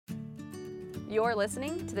You're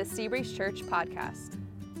listening to the Seabreeze Church podcast.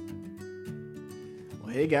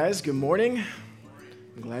 Well, hey guys, good morning.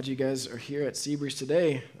 I'm glad you guys are here at Seabreeze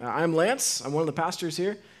today. I'm Lance. I'm one of the pastors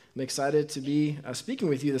here. I'm excited to be speaking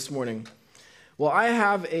with you this morning. Well, I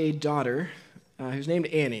have a daughter who's named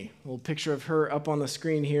Annie. A little picture of her up on the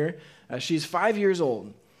screen here. She's 5 years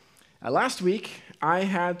old. Last week, I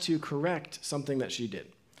had to correct something that she did.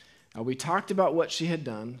 We talked about what she had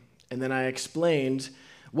done, and then I explained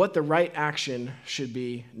what the right action should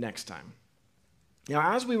be next time.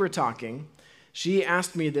 Now, as we were talking, she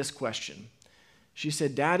asked me this question. She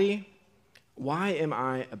said, "Daddy, why am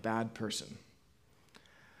I a bad person?"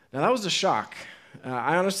 Now, that was a shock.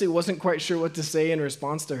 I honestly wasn't quite sure what to say in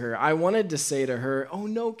response to her. I wanted to say to her, "Oh,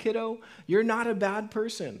 no, kiddo, you're not a bad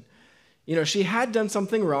person." You know, she had done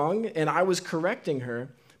something wrong, and I was correcting her,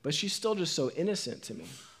 but she's still just so innocent to me.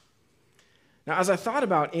 Now, as I thought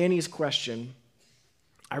about Annie's question,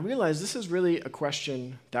 I realized this is really a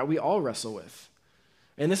question that we all wrestle with.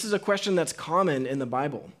 And this is a question that's common in the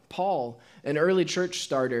Bible. Paul, an early church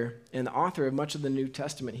starter and the author of much of the New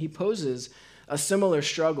Testament, he poses a similar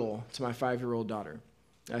struggle to my 5-year-old daughter.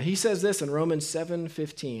 He says this in Romans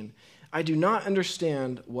 7:15, "I do not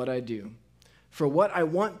understand what I do. For what I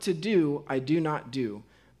want to do, I do not do,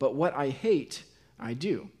 but what I hate, I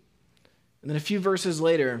do." And then a few verses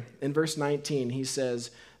later, in verse 19, he says,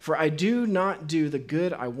 "For I do not do the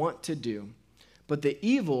good I want to do, but the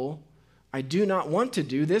evil I do not want to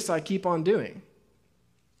do, this I keep on doing."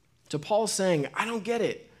 So Paul's saying, I don't get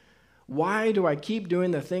it. Why do I keep doing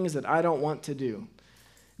the things that I don't want to do?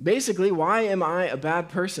 Basically, why am I a bad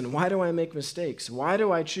person? Why do I make mistakes? Why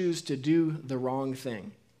do I choose to do the wrong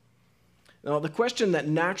thing? Now, the question that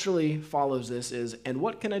naturally follows this is, and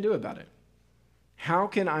what can I do about it? How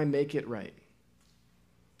can I make it right?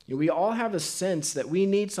 We all have a sense that we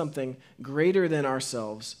need something greater than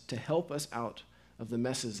ourselves to help us out of the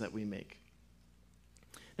messes that we make.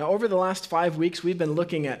 Now, over the last 5 weeks, we've been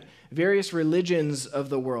looking at various religions of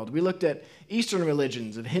the world. We looked at Eastern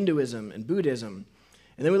religions of Hinduism and Buddhism,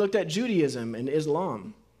 and then we looked at Judaism and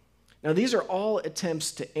Islam. Now, these are all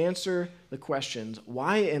attempts to answer the questions,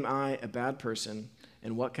 why am I a bad person,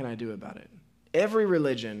 and what can I do about it? Every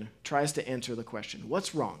religion tries to answer the question,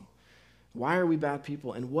 what's wrong? Why are we bad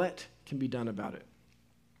people, and what can be done about it?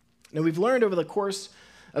 Now, we've learned over the course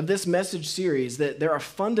of this message series that there are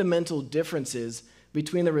fundamental differences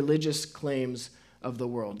between the religious claims of the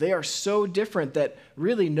world. They are so different that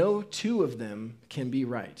really no two of them can be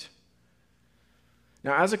right.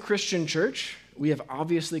 Now, as a Christian church, we have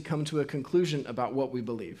obviously come to a conclusion about what we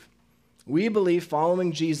believe. We believe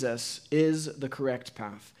following Jesus is the correct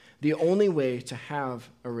path, the only way to have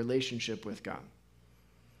a relationship with God.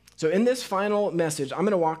 So in this final message, I'm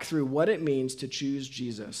going to walk through what it means to choose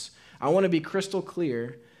Jesus. I want to be crystal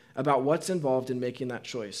clear about what's involved in making that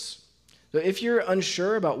choice. So if you're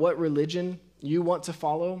unsure about what religion you want to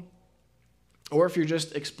follow, or if you're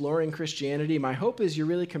just exploring Christianity, my hope is you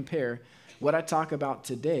really compare what I talk about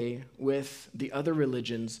today with the other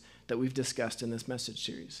religions that we've discussed in this message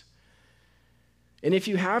series. And if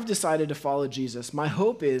you have decided to follow Jesus, my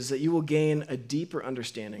hope is that you will gain a deeper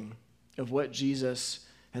understanding of what Jesus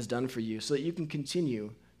has done for you so that you can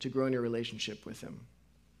continue to grow in your relationship with him.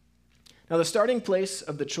 Now, the starting place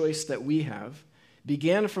of the choice that we have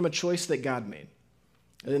began from a choice that God made.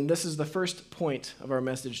 And this is the first point of our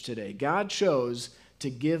message today. God chose to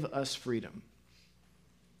give us freedom.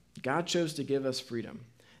 God chose to give us freedom.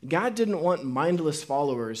 God didn't want mindless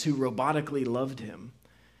followers who robotically loved him.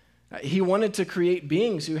 He wanted to create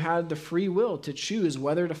beings who had the free will to choose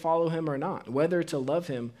whether to follow him or not, whether to love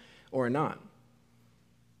him or not.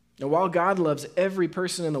 Now, while God loves every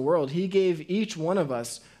person in the world, he gave each one of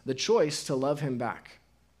us the choice to love him back.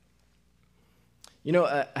 You know,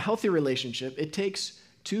 a healthy relationship, it takes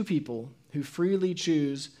two people who freely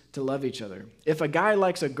choose to love each other. If a guy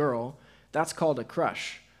likes a girl, that's called a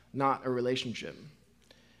crush, not a relationship.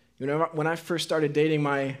 You know, when I first started dating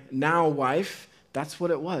my now wife, that's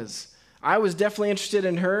what it was. I was definitely interested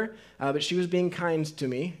in her, but she was being kind to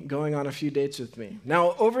me, going on a few dates with me.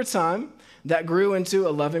 Now, over time, that grew into a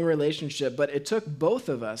loving relationship, but it took both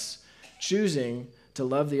of us choosing to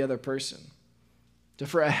love the other person. So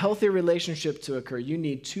for a healthy relationship to occur, you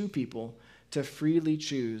need two people to freely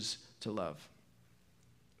choose to love.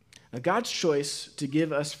 Now, God's choice to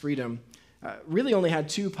give us freedom really only had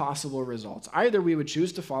two possible results. Either we would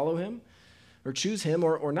choose to follow him, or choose him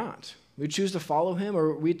or not. We'd choose to follow him,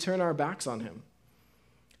 or we'd turn our backs on him.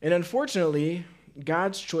 And unfortunately,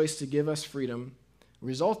 God's choice to give us freedom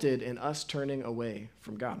resulted in us turning away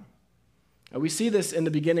from God. We see this in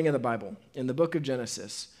the beginning of the Bible, in the book of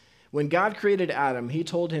Genesis, When God created Adam, he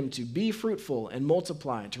told him to be fruitful and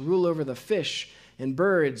multiply, to rule over the fish and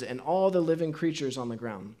birds and all the living creatures on the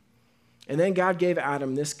ground. And then God gave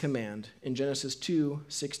Adam this command in Genesis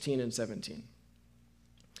 2:16 and 17.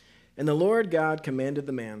 And the Lord God commanded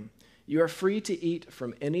the man, "You are free to eat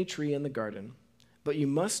from any tree in the garden, but you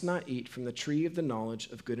must not eat from the tree of the knowledge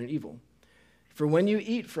of good and evil. For when you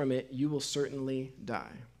eat from it, you will certainly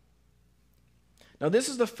die." Now, this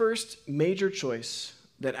is the first major choice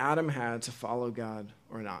that Adam had to follow God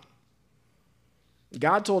or not.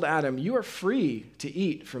 God told Adam, "You are free to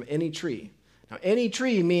eat from any tree." Now, any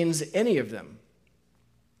tree means any of them.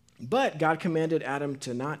 But God commanded Adam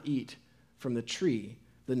to not eat from the tree,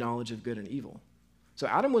 the knowledge of good and evil. So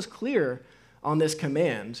Adam was clear on this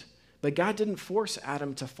command, but God didn't force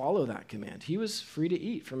Adam to follow that command. He was free to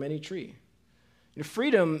eat from any tree.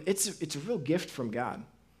 Freedom, it's a real gift from God.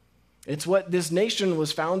 It's what this nation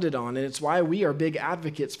was founded on, and it's why we are big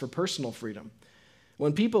advocates for personal freedom.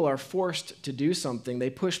 When people are forced to do something, they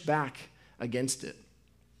push back against it.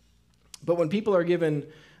 But when people are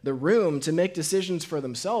given the room to make decisions for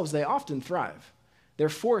themselves, they often thrive. They're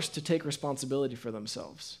forced to take responsibility for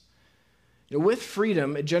themselves. With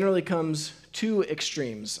freedom, it generally comes two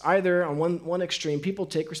extremes. Either on one extreme, people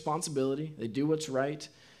take responsibility, they do what's right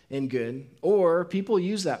and good, or people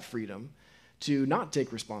use that freedom to not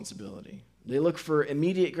take responsibility. They look for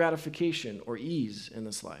immediate gratification or ease in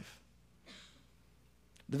this life.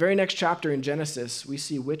 The very next chapter in Genesis, we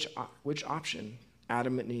see which option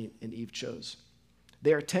Adam and Eve chose.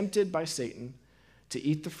 They are tempted by Satan to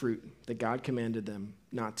eat the fruit that God commanded them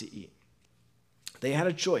not to eat. They had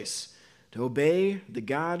a choice to obey the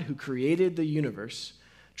God who created the universe,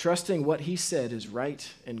 trusting what he said is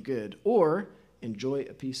right and good, or enjoy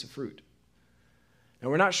a piece of fruit. Now,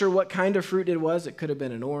 we're not sure what kind of fruit it was. It could have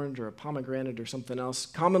been an orange or a pomegranate or something else.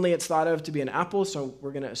 Commonly, it's thought of to be an apple, so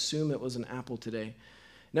we're going to assume it was an apple today.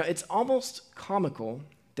 Now, it's almost comical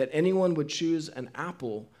that anyone would choose an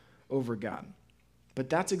apple over God, but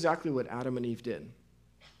that's exactly what Adam and Eve did.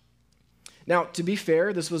 Now, to be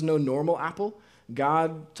fair, this was no normal apple.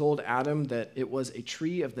 God told Adam that it was a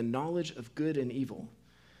tree of the knowledge of good and evil.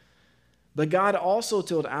 But God also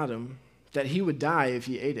told Adam that he would die if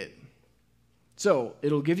he ate it. So,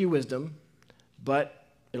 it'll give you wisdom, but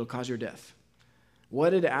it'll cause your death. What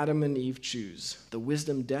did Adam and Eve choose? The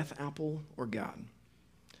wisdom death apple or God?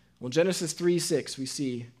 Well, Genesis 3:6, we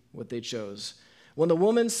see what they chose. When the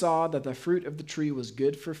woman saw that the fruit of the tree was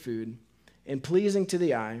good for food and pleasing to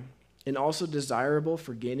the eye and also desirable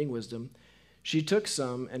for gaining wisdom, she took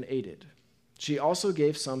some and ate it. She also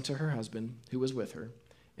gave some to her husband who was with her,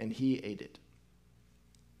 and he ate it.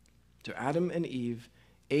 So Adam and Eve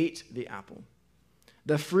ate the apple,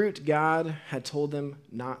 the fruit God had told them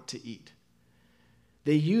not to eat.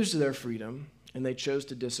 They used their freedom, and they chose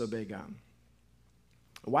to disobey God.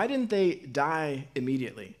 Why didn't they die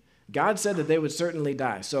immediately? God said that they would certainly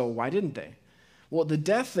die, so why didn't they? Well, the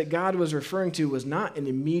death that God was referring to was not an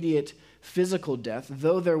immediate physical death,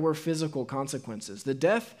 though there were physical consequences. The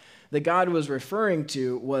death that God was referring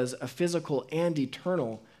to was a physical and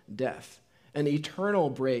eternal death, an eternal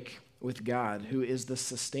break with God, who is the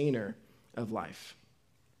sustainer of life.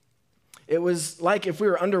 It was like if we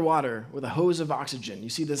were underwater with a hose of oxygen. You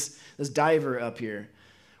see this diver up here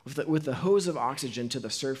with the hose of oxygen to the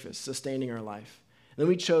surface, sustaining our life. And then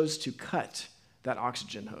we chose to cut that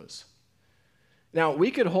oxygen hose. Now, we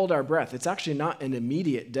could hold our breath. It's actually not an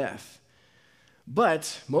immediate death.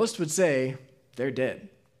 But most would say they're dead.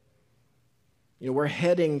 We're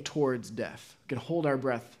heading towards death. We can hold our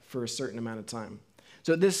breath for a certain amount of time.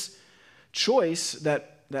 So this choice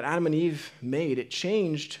that Adam and Eve made, it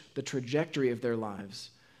changed the trajectory of their lives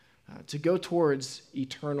to go towards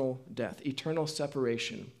eternal death, eternal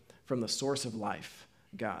separation from the source of life,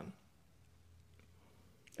 God.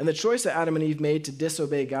 And the choice that Adam and Eve made to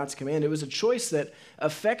disobey God's command, it was a choice that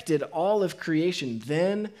affected all of creation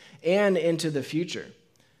then and into the future.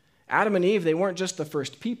 Adam and Eve, they weren't just the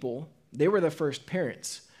first people, they were the first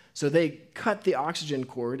parents. So they cut the oxygen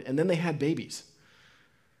cord, and then they had babies.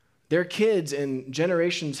 Their kids and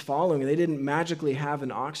generations following, they didn't magically have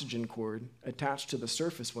an oxygen cord attached to the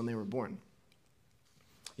surface when they were born.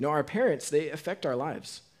 Our parents, they affect our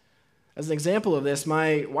lives. As an example of this,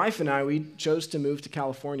 my wife and I, we chose to move to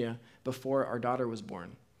California before our daughter was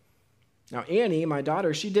born. Now, Annie, my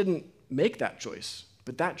daughter, she didn't make that choice,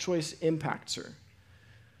 but that choice impacts her.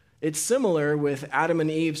 It's similar with Adam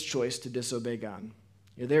and Eve's choice to disobey God.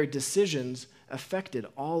 Their decisions affected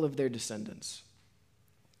all of their descendants.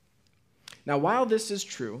 Now, while this is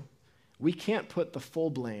true, we can't put the full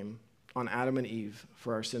blame on Adam and Eve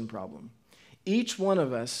for our sin problem. Each one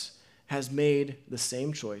of us has made the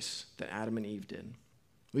same choice that Adam and Eve did.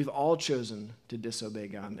 We've all chosen to disobey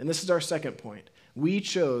God. And this is our second point. We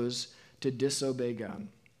chose to disobey God.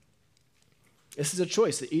 This is a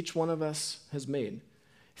choice that each one of us has made.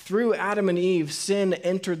 Through Adam and Eve, sin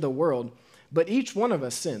entered the world, but each one of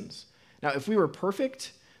us sins. Now, if we were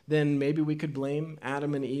perfect, then maybe we could blame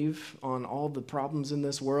Adam and Eve on all the problems in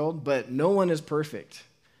this world, but no one is perfect.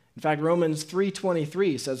 In fact, Romans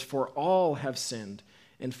 3:23 says, "For all have sinned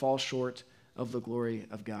and fall short of the glory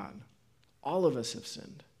of God." All of us have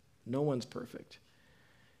sinned. No one's perfect.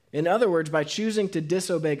 In other words, by choosing to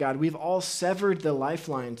disobey God, we've all severed the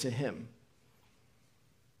lifeline to him.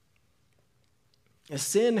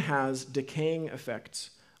 Sin has decaying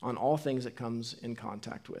effects on all things it comes in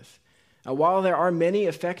contact with. While there are many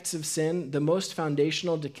effects of sin, the most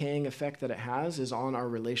foundational decaying effect that it has is on our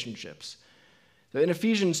relationships. So in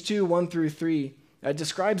Ephesians 2:1-3, it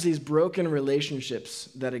describes these broken relationships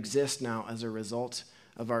that exist now as a result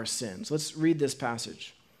of our sins. Let's read this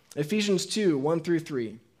passage. Ephesians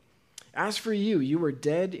 2:1-3. "As for you, you were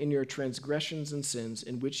dead in your transgressions and sins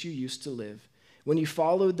in which you used to live, when you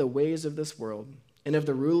followed the ways of this world and of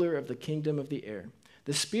the ruler of the kingdom of the air,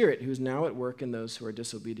 the spirit who is now at work in those who are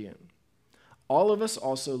disobedient. All of us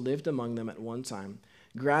also lived among them at one time,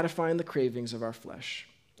 gratifying the cravings of our flesh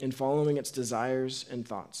and following its desires and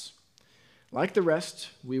thoughts. Like the rest,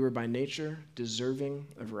 we were by nature deserving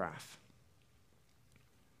of wrath."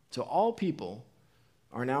 So all people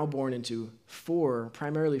are now born into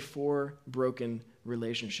primarily four broken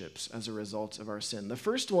relationships as a result of our sin. The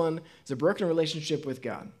first one is a broken relationship with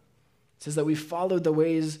God. It says that we followed the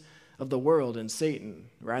ways of the world and Satan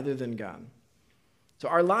rather than God. So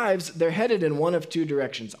our lives, they're headed in one of two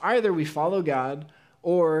directions. Either we follow God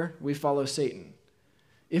or we follow Satan.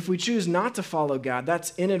 If we choose not to follow God,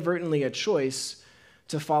 that's inadvertently a choice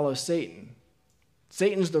to follow Satan.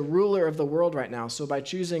 Satan's the ruler of the world right now, so by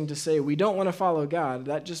choosing to say we don't want to follow God,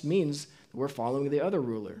 that just means we're following the other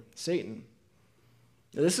ruler, Satan.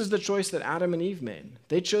 Now, this is the choice that Adam and Eve made.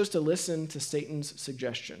 They chose to listen to Satan's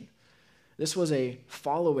suggestion. This was a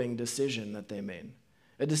following decision that they made,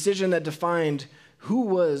 a decision that defined who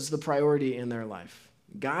was the priority in their life,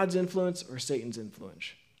 God's influence or Satan's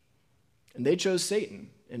influence. And they chose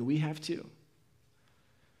Satan, and we have too.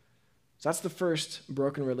 So that's the first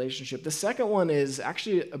broken relationship. The second one is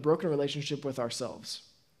actually a broken relationship with ourselves.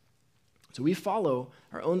 So we follow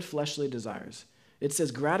our own fleshly desires. It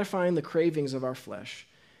says gratifying the cravings of our flesh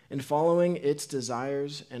and following its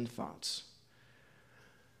desires and thoughts.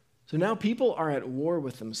 So now people are at war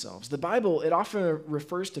with themselves. The Bible, it often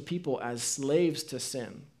refers to people as slaves to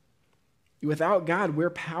sin. Without God, we're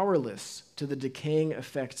powerless to the decaying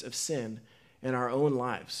effects of sin in our own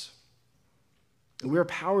lives. We're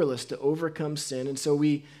powerless to overcome sin, and so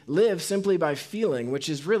we live simply by feeling, which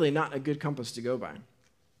is really not a good compass to go by.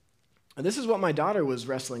 And this is what my daughter was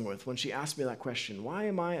wrestling with when she asked me that question, why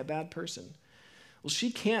am I a bad person? Well,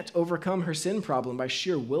 she can't overcome her sin problem by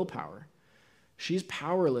sheer willpower. She's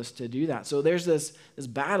powerless to do that. So there's this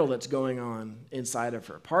battle that's going on inside of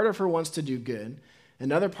her. Part of her wants to do good.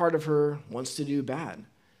 Another part of her wants to do bad.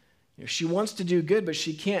 She wants to do good, but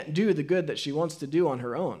she can't do the good that she wants to do on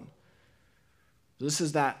her own. So this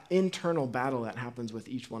is that internal battle that happens with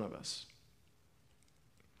each one of us.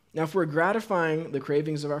 Now, if we're gratifying the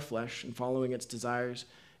cravings of our flesh and following its desires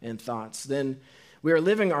and thoughts, then we are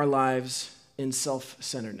living our lives in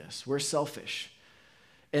self-centeredness. We're selfish.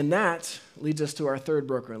 And that leads us to our third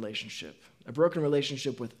broken relationship, a broken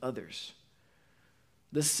relationship with others.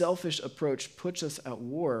 This selfish approach puts us at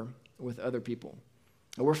war with other people.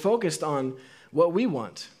 And we're focused on what we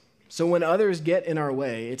want. So when others get in our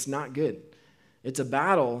way, it's not good. It's a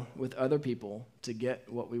battle with other people to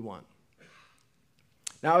get what we want.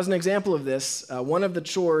 Now, as an example of this, one of the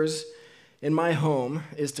chores in my home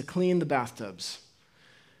is to clean the bathtubs.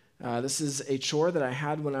 This is a chore that I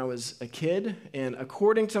had when I was a kid, and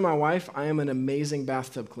according to my wife, I am an amazing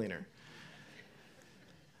bathtub cleaner.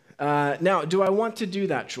 Now, do I want to do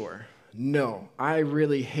that chore? No, I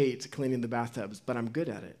really hate cleaning the bathtubs, but I'm good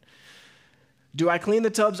at it. Do I clean the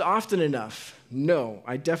tubs often enough? No,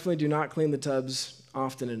 I definitely do not clean the tubs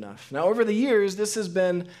often enough. Now, over the years, this has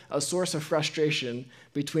been a source of frustration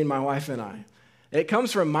between my wife and I. It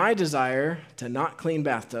comes from my desire to not clean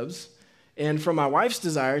bathtubs and from my wife's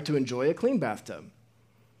desire to enjoy a clean bathtub.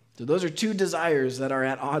 So those are two desires that are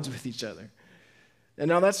at odds with each other. And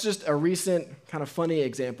now that's just a recent kind of funny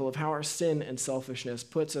example of how our sin and selfishness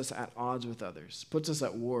puts us at odds with others, puts us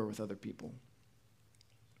at war with other people.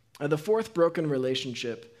 The fourth broken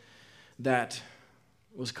relationship that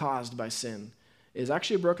was caused by sin is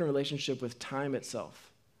actually a broken relationship with time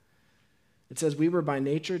itself. It says, we were by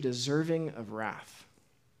nature deserving of wrath.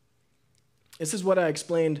 This is what I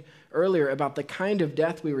explained earlier about the kind of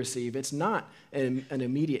death we receive. It's not an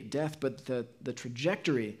immediate death, but the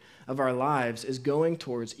trajectory of our lives is going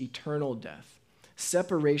towards eternal death,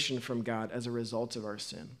 separation from God as a result of our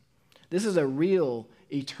sin. This is a real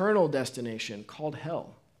eternal destination called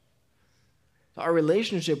hell. Our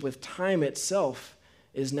relationship with time itself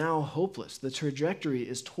is now hopeless. The trajectory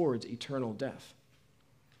is towards eternal death.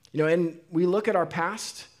 And we look at our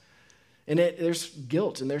past, and there's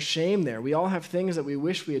guilt and there's shame there. We all have things that we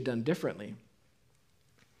wish we had done differently.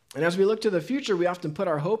 And as we look to the future, we often put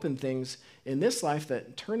our hope in things in this life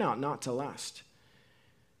that turn out not to last.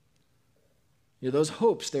 Those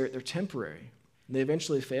hopes, they're temporary. They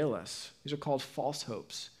eventually fail us. These are called false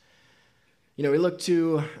hopes. We look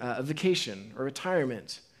to a vacation or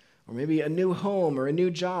retirement, or maybe a new home or a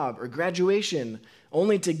new job or graduation,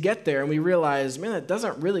 only to get there and we realize, man, that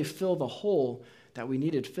doesn't really fill the hole that we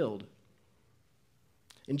needed filled.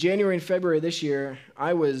 In January and February this year,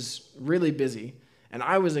 I was really busy, and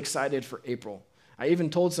I was excited for April. I even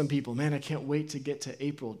told some people, man, I can't wait to get to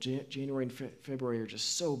April. January and February are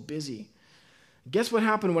just so busy. Guess what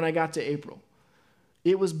happened when I got to April?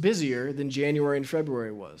 It was busier than January and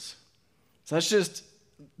February was. So that's just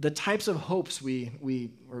the types of hopes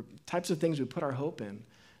or types of things we put our hope in.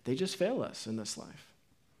 They just fail us in this life.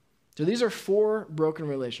 So these are 4 broken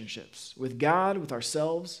relationships with God, with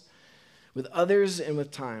ourselves, with others, and with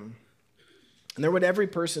time. And they're what every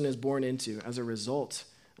person is born into as a result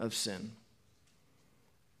of sin.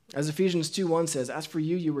 As Ephesians 2:1 says, as for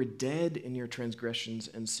you, you were dead in your transgressions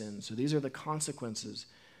and sins. So these are the consequences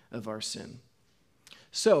of our sin.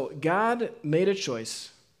 So God made a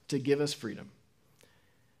choice to give us freedom.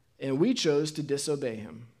 And we chose to disobey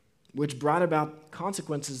him, which brought about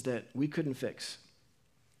consequences that we couldn't fix.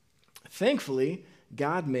 Thankfully,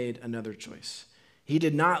 God made another choice. He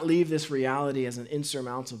did not leave this reality as an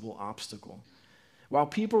insurmountable obstacle. While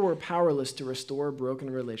people were powerless to restore broken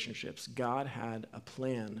relationships, God had a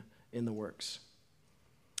plan in the works.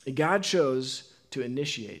 God chose to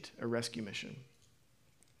initiate a rescue mission.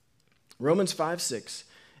 Romans 5:6,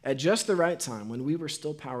 at just the right time, when we were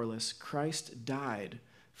still powerless, Christ died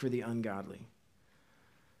for the ungodly.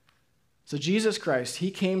 So Jesus Christ, he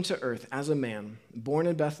came to earth as a man, born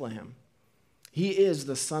in Bethlehem. He is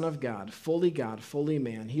the Son of God, fully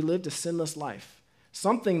man. He lived a sinless life,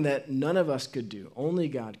 something that none of us could do. Only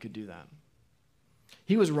God could do that.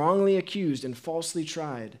 He was wrongly accused and falsely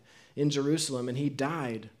tried in Jerusalem, and he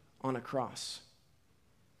died on a cross.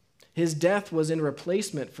 His death was in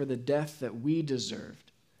replacement for the death that we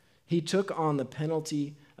deserved. He took on the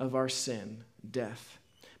penalty of our sin, death.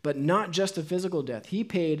 But not just a physical death. He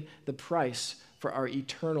paid the price for our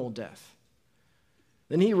eternal death.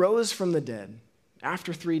 Then he rose from the dead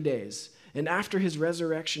after 3 days, and after his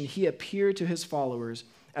resurrection, he appeared to his followers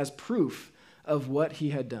as proof of what he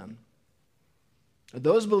had done.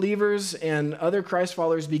 Those believers and other Christ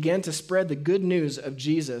followers began to spread the good news of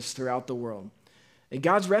Jesus throughout the world. And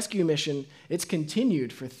God's rescue mission, it's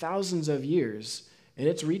continued for thousands of years, and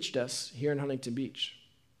it's reached us here in Huntington Beach.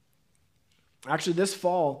 Actually, this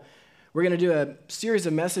fall, we're going to do a series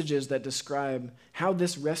of messages that describe how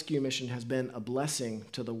this rescue mission has been a blessing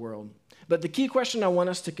to the world. But the key question I want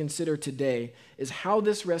us to consider today is how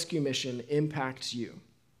this rescue mission impacts you.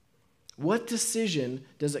 What decision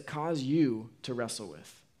does it cause you to wrestle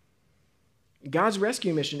with? God's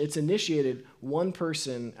rescue mission, it's initiated one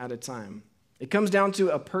person at a time. It comes down to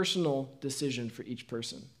a personal decision for each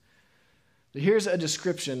person. So here's a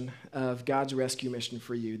description of God's rescue mission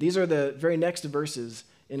for you. These are the very next verses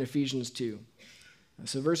in Ephesians 2.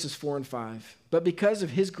 So verses 4 and 5. But because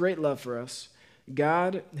of his great love for us,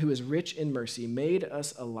 God, who is rich in mercy, made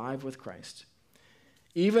us alive with Christ.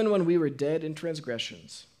 Even when we were dead in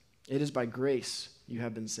transgressions, it is by grace you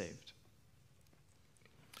have been saved.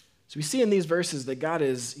 So we see in these verses that God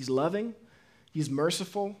he's loving, he's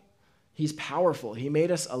merciful, he's powerful. He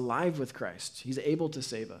made us alive with Christ. He's able to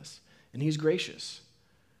save us, and he's gracious.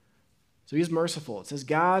 So he's merciful. It says,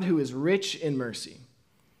 God who is rich in mercy.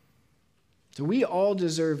 So we all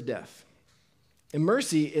deserve death. And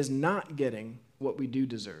mercy is not getting what we do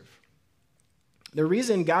deserve. The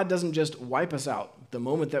reason God doesn't just wipe us out the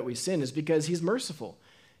moment that we sin is because he's merciful.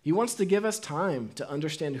 He wants to give us time to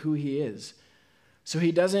understand who he is. So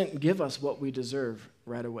he doesn't give us what we deserve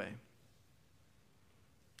right away.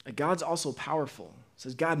 God's also powerful. It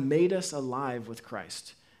says God made us alive with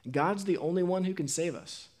Christ. God's the only one who can save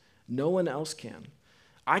us. No one else can.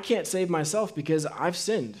 I can't save myself because I've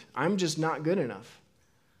sinned. I'm just not good enough.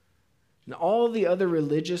 And all the other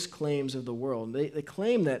religious claims of the world, they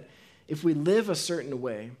claim that if we live a certain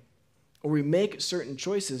way, or we make certain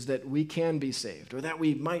choices that we can be saved, or that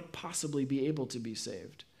we might possibly be able to be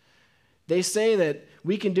saved. They say that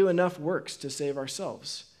we can do enough works to save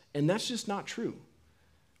ourselves, and that's just not true.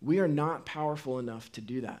 We are not powerful enough to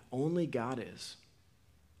do that. Only God is.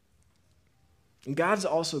 And God's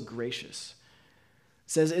also gracious.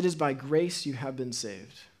 It says, it is by grace you have been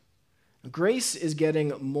saved. Grace is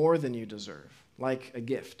getting more than you deserve, like a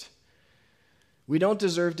gift. We don't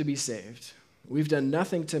deserve to be saved. We've done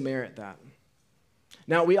nothing to merit that.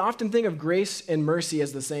 Now, we often think of grace and mercy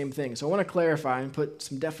as the same thing, so I want to clarify and put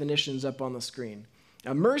some definitions up on the screen.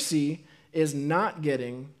 Now, mercy is not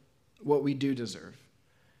getting what we do deserve.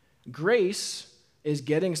 Grace is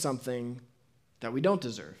getting something that we don't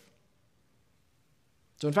deserve.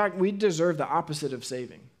 So, in fact, we deserve the opposite of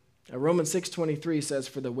saving. Romans 6:23 says,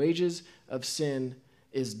 for the wages of sin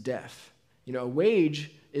is death. A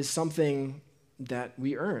wage is something that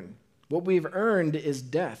we earn. What we've earned is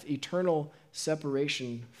death, eternal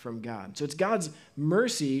separation from God. So it's God's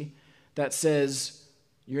mercy that says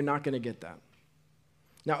you're not going to get that.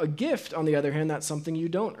 Now, a gift, on the other hand, that's something you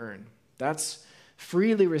don't earn. That's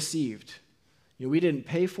freely received. We didn't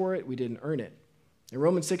pay for it, we didn't earn it. And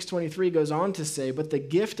Romans 6:23 goes on to say, but the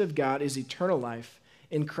gift of God is eternal life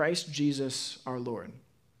in Christ Jesus our Lord.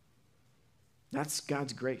 That's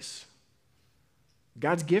God's grace.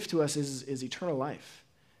 God's gift to us is eternal life.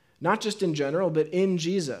 Not just in general, but in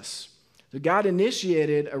Jesus. So God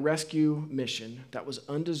initiated a rescue mission that was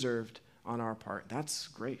undeserved on our part. That's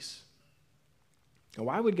grace. Now,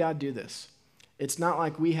 why would God do this? It's not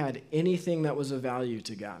like we had anything that was of value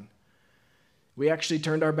to God. We actually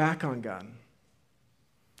turned our back on God.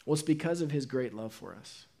 Well, it's because of his great love for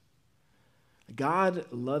us. God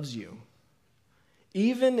loves you.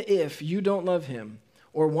 Even if you don't love him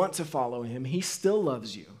or want to follow him, he still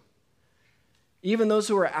loves you. Even those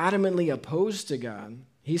who are adamantly opposed to God,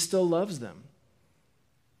 he still loves them.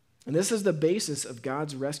 And this is the basis of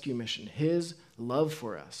God's rescue mission, his love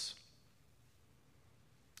for us.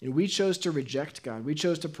 We chose to reject God. We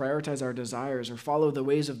chose to prioritize our desires or follow the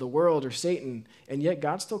ways of the world or Satan, and yet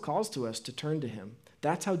God still calls to us to turn to him.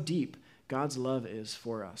 That's how deep God's love is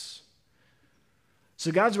for us.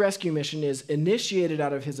 So God's rescue mission is initiated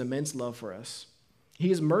out of his immense love for us. He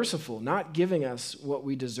is merciful, not giving us what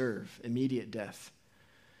we deserve, immediate death.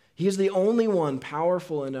 He is the only one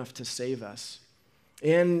powerful enough to save us.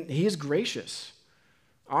 And he is gracious,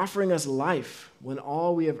 offering us life when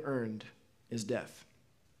all we have earned is death.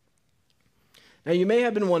 Now, you may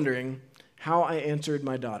have been wondering how I answered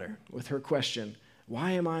my daughter with her question,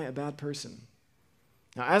 why am I a bad person?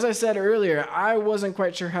 Now, as I said earlier, I wasn't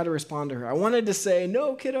quite sure how to respond to her. I wanted to say,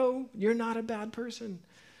 no, kiddo, you're not a bad person.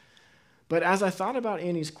 But as I thought about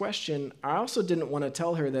Annie's question, I also didn't want to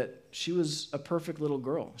tell her that she was a perfect little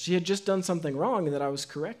girl. She had just done something wrong that I was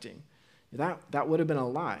correcting. That would have been a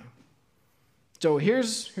lie. So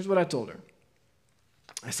here's what I told her.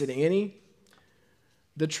 I said, Annie,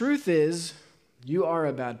 the truth is you are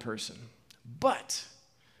a bad person, but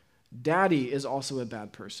Daddy is also a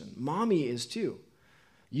bad person. Mommy is too.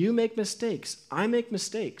 You make mistakes. I make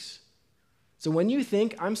mistakes. So when you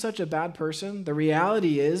think I'm such a bad person, the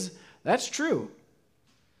reality is that's true.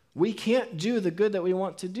 We can't do the good that we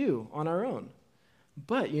want to do on our own.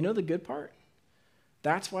 But you know the good part?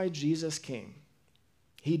 That's why Jesus came.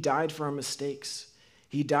 He died for our mistakes.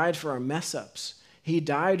 He died for our mess-ups. He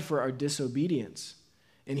died for our disobedience.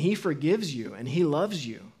 And he forgives you, and he loves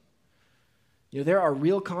you. There are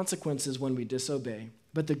real consequences when we disobey.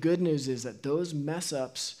 But the good news is that those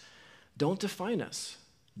mess-ups don't define us.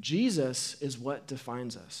 Jesus is what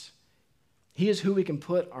defines us. He is who we can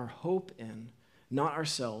put our hope in, not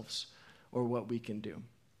ourselves or what we can do.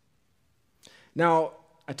 Now,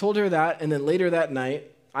 I told her that, and then later that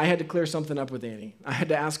night, I had to clear something up with Annie. I had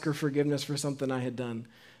to ask her forgiveness for something I had done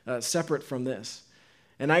separate from this.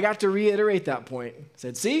 And I got to reiterate that point. I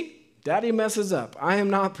said, see, Daddy messes up. I am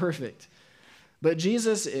not perfect. But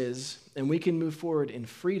Jesus is, and we can move forward in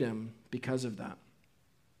freedom because of that.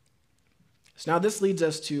 So now this leads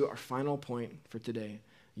us to our final point for today.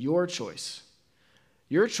 Your choice.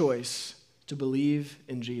 Your choice to believe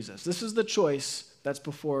in Jesus. This is the choice that's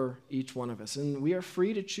before each one of us. And we are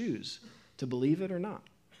free to choose to believe it or not.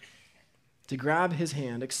 To grab his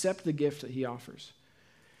hand, accept the gift that he offers.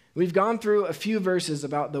 We've gone through a few verses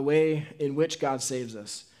about the way in which God saves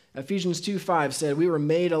us. Ephesians 2:5 said, we were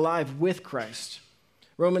made alive with Christ.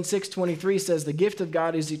 Romans 6:23 says, the gift of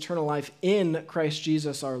God is eternal life in Christ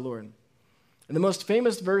Jesus our Lord. And the most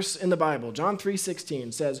famous verse in the Bible, John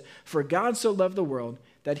 3:16, says, for God so loved the world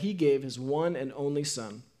that he gave his one and only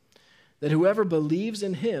Son, that whoever believes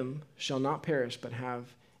in him shall not perish but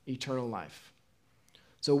have eternal life.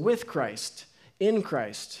 So with Christ, in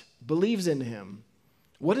Christ, believes in him.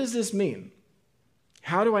 What does this mean?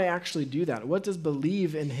 How do I actually do that? What does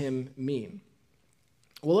believe in him mean?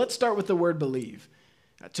 Well, let's start with the word believe.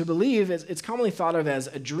 To believe, it's commonly thought of as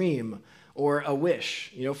a dream or a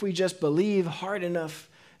wish. If we just believe hard enough,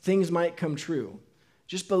 things might come true.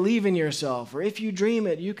 Just believe in yourself, or if you dream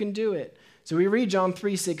it, you can do it. So we read John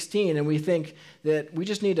 3:16, and we think that we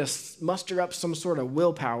just need to muster up some sort of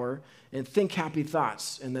willpower and think happy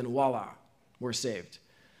thoughts, and then voila, we're saved.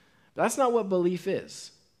 But that's not what belief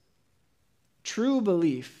is. True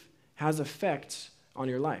belief has effects on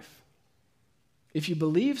your life. If you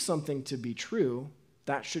believe something to be true,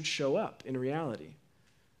 that should show up in reality,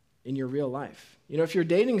 in your real life. If you're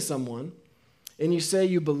dating someone and you say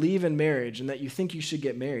you believe in marriage and that you think you should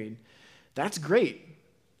get married, that's great.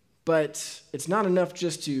 But it's not enough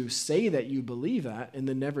just to say that you believe that and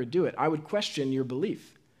then never do it. I would question your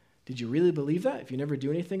belief. Did you really believe that if you never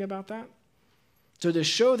do anything about that? So to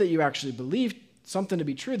show that you actually believe something to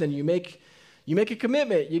be true, then you make a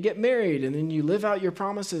commitment, you get married, and then you live out your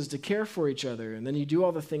promises to care for each other, and then you do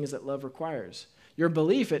all the things that love requires. Your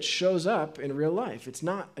belief, it shows up in real life. It's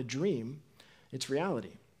not a dream, it's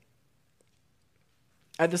reality.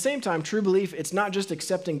 At the same time, true belief, it's not just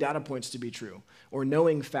accepting data points to be true or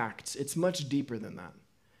knowing facts. It's much deeper than that.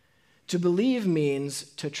 To believe means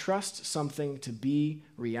to trust something to be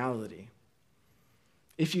reality.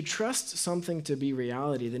 If you trust something to be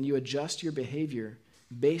reality, then you adjust your behavior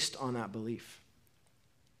based on that belief.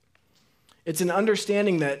 It's an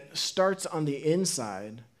understanding that starts on the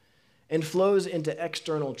inside and flows into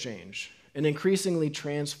external change, an increasingly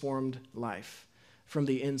transformed life from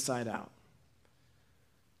the inside out.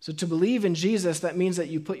 So to believe in Jesus, that means that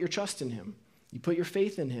you put your trust in him. You put your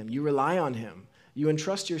faith in him. You rely on him. You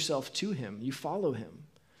entrust yourself to him. You follow him.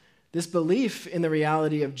 This belief in the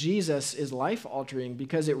reality of Jesus is life-altering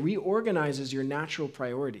because it reorganizes your natural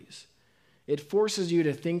priorities. It forces you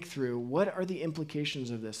to think through, what are the implications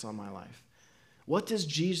of this on my life? What does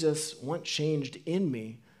Jesus want changed in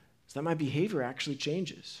me so that my behavior actually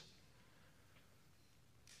changes?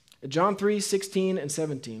 John 3:16 and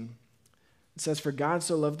 17, it says, "For God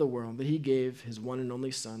so loved the world that he gave his one and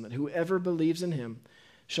only Son, that whoever believes in him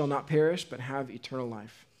shall not perish but have eternal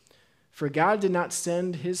life. For God did not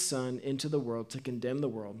send his Son into the world to condemn the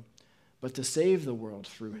world, but to save the world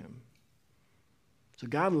through him." So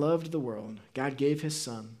God loved the world. God gave his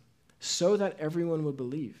Son so that everyone would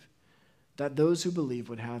believe, that those who believe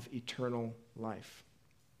would have eternal life.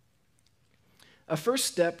 A first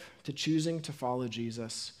step to choosing to follow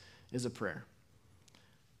Jesus is a prayer.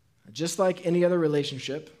 Just like any other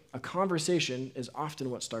relationship, a conversation is often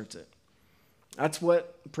what starts it. That's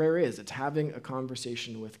what prayer is. It's having a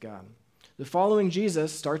conversation with God. The following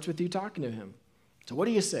Jesus starts with you talking to him. So what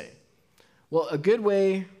do you say? Well, a good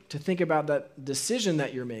way to think about that decision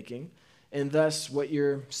that you're making, and thus what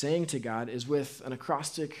you're saying to God, is with an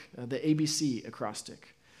acrostic, the ABC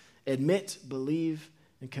acrostic. Admit, believe,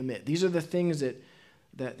 and commit. These are the things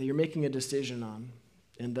that you're making a decision on,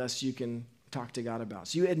 and thus you can talk to God about.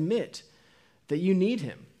 So you admit that you need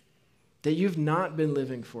him, that you've not been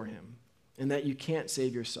living for him, and that you can't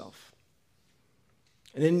save yourself.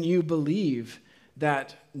 And then you believe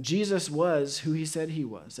that Jesus was who he said he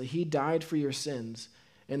was, that he died for your sins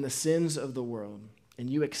and the sins of the world, and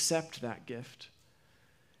you accept that gift.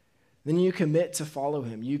 Then you commit to follow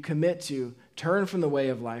him. You commit to turn from the way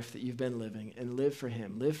of life that you've been living and live for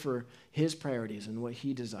him, live for his priorities and what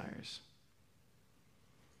he desires.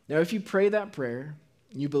 Now, if you pray that prayer,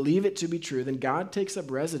 and you believe it to be true, then God takes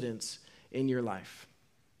up residence in your life,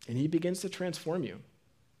 and he begins to transform you.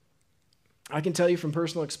 I can tell you from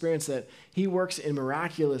personal experience that he works in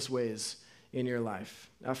miraculous ways in your life.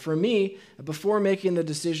 Now, for me, before making the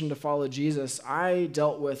decision to follow Jesus, I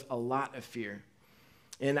dealt with a lot of fear,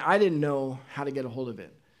 and I didn't know how to get a hold of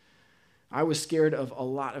it. I was scared of a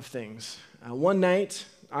lot of things. One night,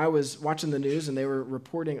 I was watching the news, and they were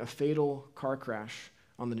reporting a fatal car crash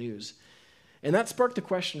on the news. And that sparked a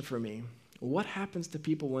question for me. What happens to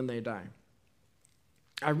people when they die?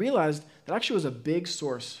 I realized that actually was a big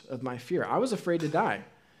source of my fear. I was afraid to die.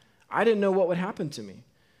 I didn't know what would happen to me.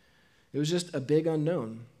 It was just a big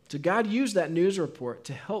unknown. So God used that news report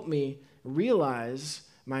to help me realize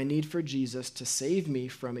my need for Jesus to save me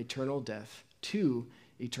from eternal death to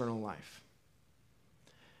eternal life.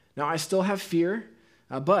 Now, I still have fear,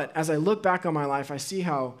 but as I look back on my life, I see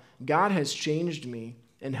how God has changed me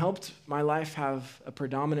and helped my life have a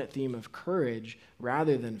predominant theme of courage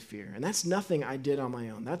rather than fear. And that's nothing I did on my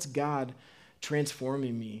own. That's God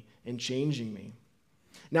transforming me and changing me.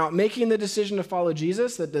 Now, making the decision to follow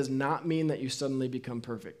Jesus, that does not mean that you suddenly become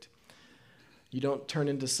perfect. You don't turn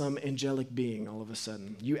into some angelic being all of a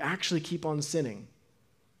sudden. You actually keep on sinning,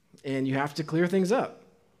 and you have to clear things up.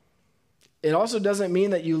 It also doesn't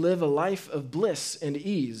mean that you live a life of bliss and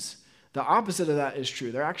ease. The opposite of that is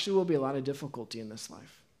true. There actually will be a lot of difficulty in this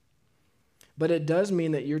life. But it does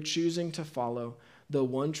mean that you're choosing to follow the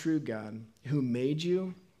one true God who made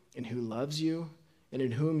you and who loves you and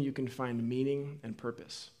in whom you can find meaning and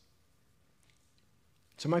purpose.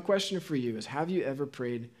 So my question for you is, have you ever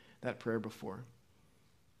prayed that prayer before?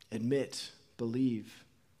 Admit, believe,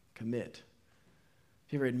 commit.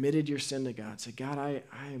 Have you ever admitted your sin to God? Say, God,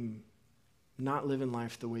 I'm not living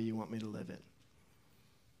life the way you want me to live it.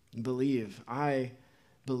 I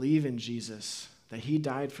believe in Jesus, that he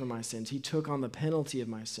died for my sins. He took on the penalty of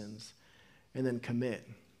my sins. And then commit.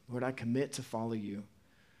 Lord, I commit to follow you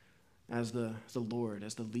as the Lord,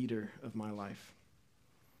 as the leader of my life.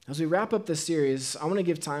 As we wrap up this series, I want to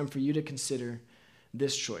give time for you to consider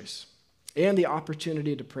this choice and the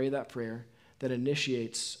opportunity to pray that prayer that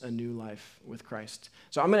initiates a new life with Christ.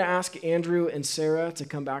 So I'm going to ask Andrew and Sarah to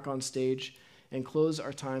come back on stage and close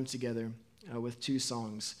our time together with 2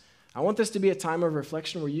 songs. I want this to be a time of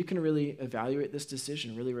reflection where you can really evaluate this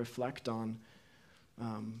decision, really reflect on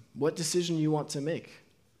what decision you want to make.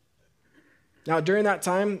 Now, during that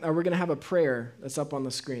time, we're going to have a prayer that's up on the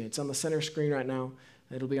screen. It's on the center screen right now.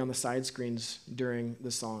 It'll be on the side screens during the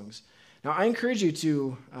songs. Now, I encourage you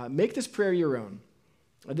to make this prayer your own.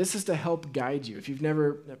 This is to help guide you if you've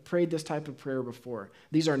never prayed this type of prayer before.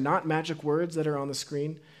 These are not magic words that are on the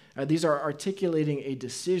screen. These are articulating a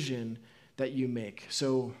decision that you make.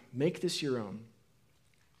 So make this your own.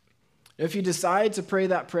 If you decide to pray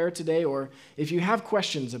that prayer today, or if you have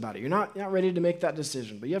questions about it, you're not ready to make that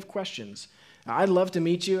decision, but you have questions, I'd love to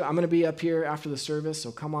meet you. I'm going to be up here after the service,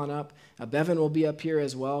 so come on up. Bevan will be up here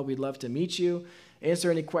as well. We'd love to meet you,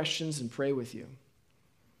 answer any questions, and pray with you.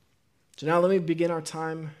 So now let me begin our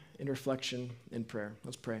time in reflection and prayer.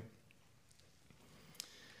 Let's pray.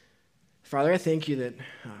 Father, I thank you that,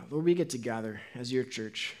 Lord, we get to gather as your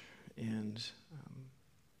church, and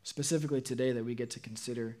specifically today that we get to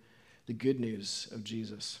consider the good news of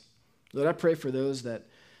Jesus. Lord, I pray for those that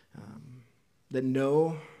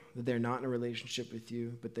know that they're not in a relationship with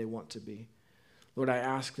you, but they want to be. Lord, I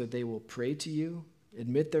ask that they will pray to you,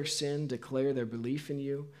 admit their sin, declare their belief in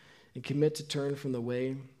you, and commit to turn from the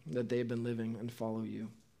way that they've been living and follow you.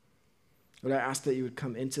 Lord, I ask that you would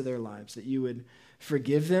come into their lives, that you would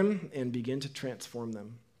forgive them and begin to transform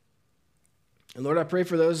them. And Lord, I pray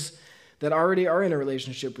for those that already are in a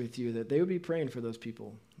relationship with you, that they would be praying for those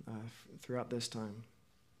people throughout this time.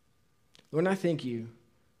 Lord, I thank you,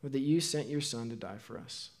 Lord, that you sent your son to die for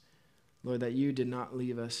us. Lord, that you did not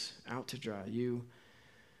leave us out to dry. You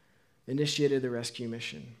initiated the rescue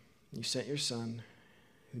mission. You sent your son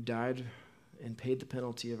who died and paid the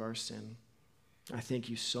penalty of our sin. I thank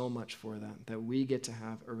you so much for that we get to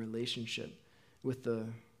have a relationship with the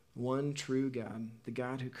one true God, the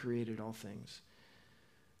God who created all things.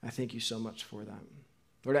 I thank you so much for that.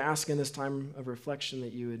 Lord, I ask in this time of reflection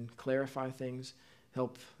that you would clarify things,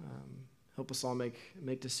 help us all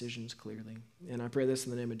make decisions clearly. And I pray this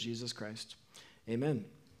in the name of Jesus Christ. Amen.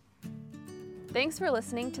 Thanks for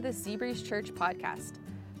listening to the Seabreeze Church podcast.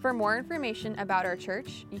 For more information about our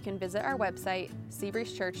church, you can visit our website,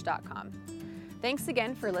 seabreezechurch.com. Thanks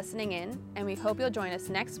again for listening in, and we hope you'll join us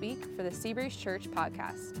next week for the Seabreeze Church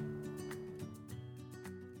podcast.